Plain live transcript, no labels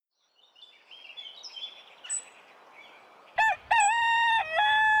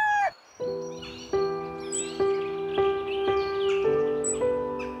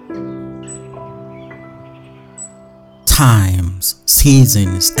Times,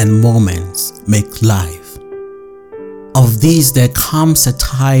 seasons, and moments make life. Of these there comes a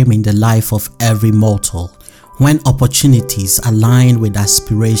time in the life of every mortal when opportunities align with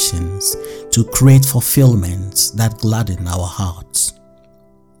aspirations to create fulfillments that gladden our hearts.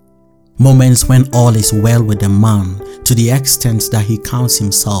 Moments when all is well with a man to the extent that he counts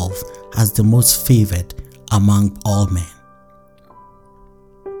himself as the most favored among all men.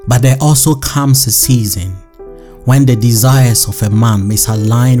 But there also comes a season when the desires of a man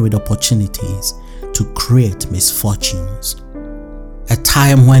misalign with opportunities to create misfortunes. A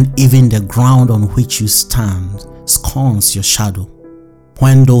time when even the ground on which you stand scorns your shadow.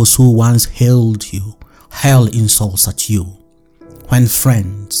 When those who once hailed you hurl insults at you. When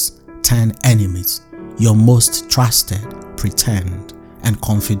friends turn enemies, your most trusted pretend, and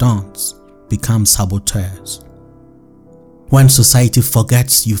confidants become saboteurs. When society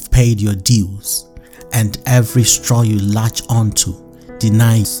forgets you've paid your dues, and every straw you latch onto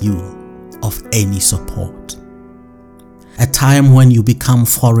denies you of any support. A time when you become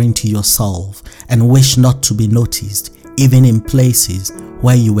foreign to yourself and wish not to be noticed even in places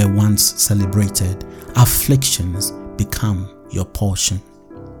where you were once celebrated. Afflictions become your portion.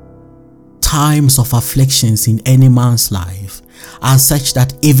 Times of afflictions in any man's life are such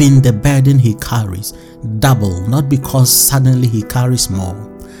that even the burden he carries double, not because suddenly he carries more,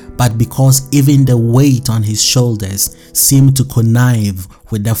 but because even the weight on his shoulders seem to connive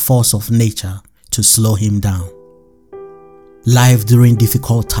with the force of nature to slow him down. Life during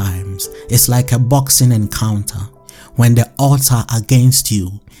difficult times is like a boxing encounter. When the odds are against you,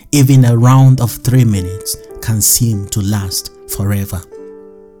 even a round of 3 minutes can seem to last forever.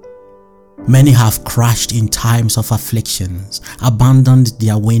 Many have crashed in times of afflictions, abandoned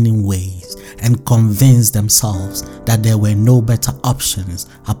their winning ways, and convinced themselves that there were no better options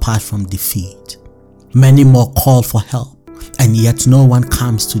apart from defeat. Many more call for help, and yet no one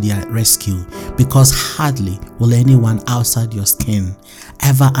comes to their rescue because hardly will anyone outside your skin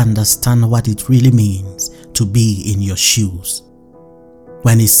ever understand what it really means to be in your shoes.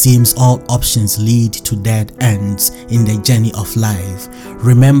 When it seems all options lead to dead ends in the journey of life,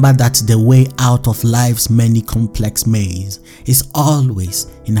 remember that the way out of life's many complex maze is always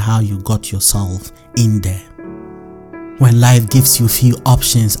in how you got yourself in there. When life gives you few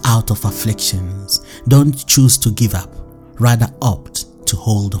options out of afflictions, don't choose to give up, rather opt to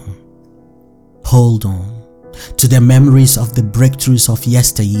hold on. Hold on to the memories of the breakthroughs of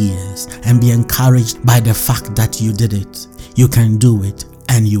yesteryears and be encouraged by the fact that you did it, you can do it,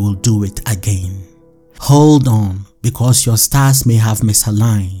 and you will do it again. Hold on because your stars may have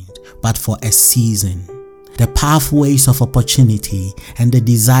misaligned, but for a season. The pathways of opportunity and the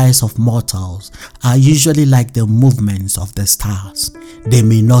desires of mortals are usually like the movements of the stars. They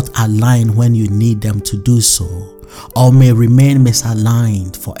may not align when you need them to do so, or may remain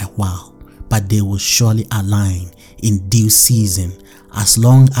misaligned for a while, but they will surely align in due season as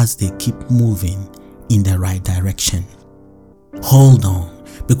long as they keep moving in the right direction. Hold on,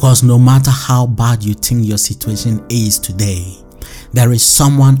 because no matter how bad you think your situation is today, there is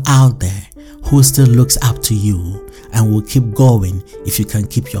someone out there who still looks up to you and will keep going if you can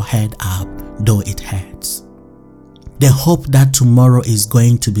keep your head up, though it hurts. The hope that tomorrow is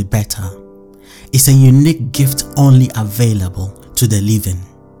going to be better is a unique gift only available to the living.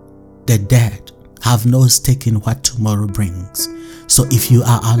 The dead have no stake in what tomorrow brings. So if you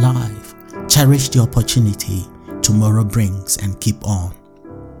are alive, cherish the opportunity tomorrow brings and keep on.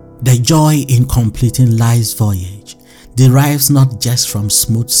 The joy in completing life's voyage derives not just from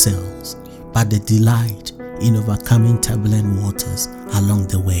smooth sails, but the delight in overcoming turbulent waters along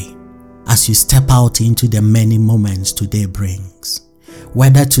the way. As you step out into the many moments today brings,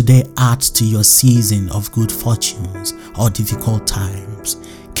 whether today adds to your season of good fortunes or difficult times,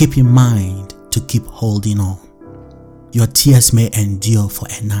 keep in mind to keep holding on. Your tears may endure for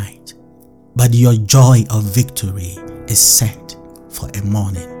a night, but your joy of victory is set for a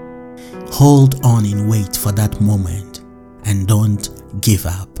morning. Hold on and wait for that moment, and don't give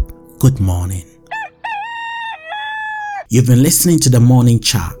up. Good morning. You've been listening to the Morning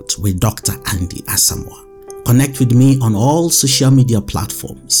Chat with Dr. Andy Asamoah. Connect with me on all social media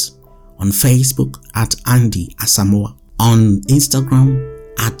platforms. On Facebook at Andy Asamoah, on Instagram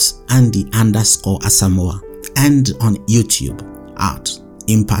at Andy_Asamoah, and on YouTube at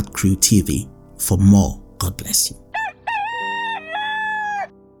Impact Crew TV. For more, God bless you.